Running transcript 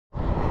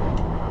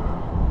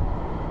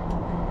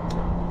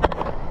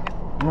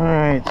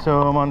Alright,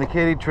 so I'm on the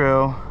Katy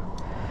Trail.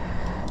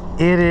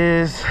 It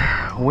is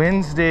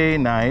Wednesday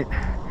night.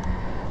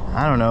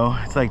 I don't know,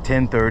 it's like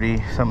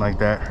 10:30, something like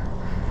that.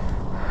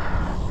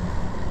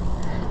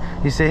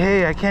 You say,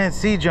 hey, I can't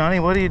see, Johnny,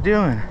 what are you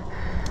doing?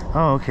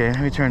 Oh, okay, let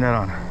me turn that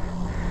on.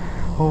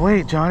 Well,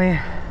 wait, Johnny,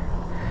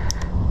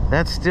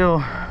 that's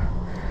still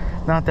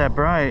not that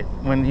bright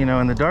when, you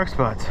know, in the dark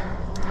spots.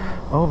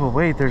 Oh, but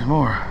wait, there's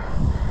more.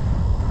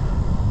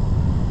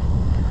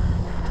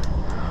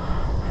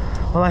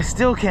 Well, I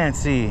still can't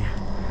see.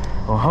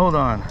 Well, hold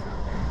on.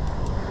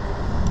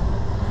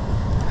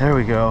 There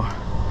we go.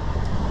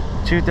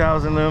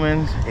 2,000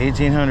 lumens,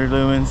 1,800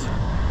 lumens,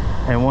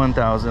 and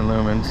 1,000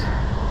 lumens.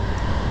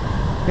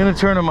 I'm gonna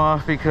turn them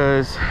off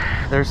because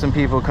there's some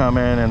people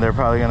coming and they're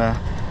probably gonna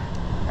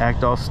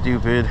act all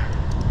stupid.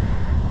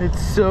 It's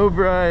so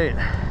bright.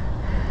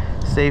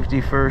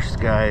 Safety first,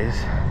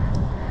 guys.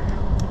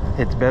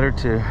 It's better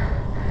to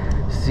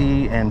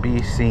see and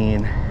be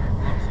seen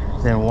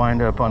than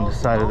wind up on the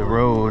side of the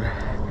road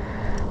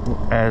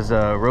as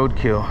a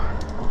roadkill,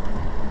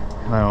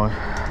 you know,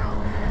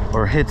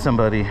 or hit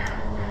somebody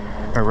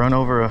or run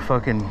over a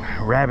fucking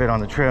rabbit on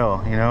the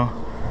trail, you know.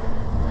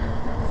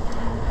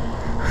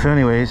 So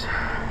anyways,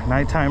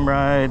 nighttime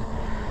ride.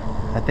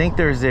 I think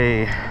there's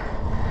a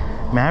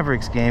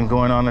Mavericks game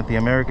going on at the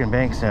American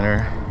Bank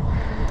Center,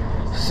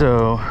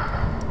 so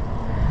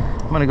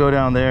I'm gonna go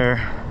down there,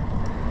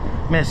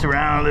 mess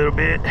around a little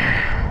bit,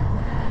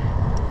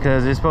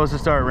 because it's supposed to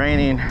start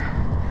raining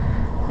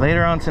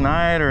later on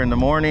tonight or in the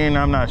morning.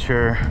 I'm not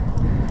sure.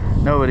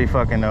 Nobody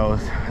fucking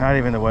knows, not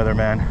even the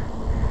weatherman.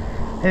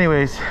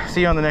 Anyways,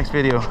 see you on the next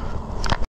video.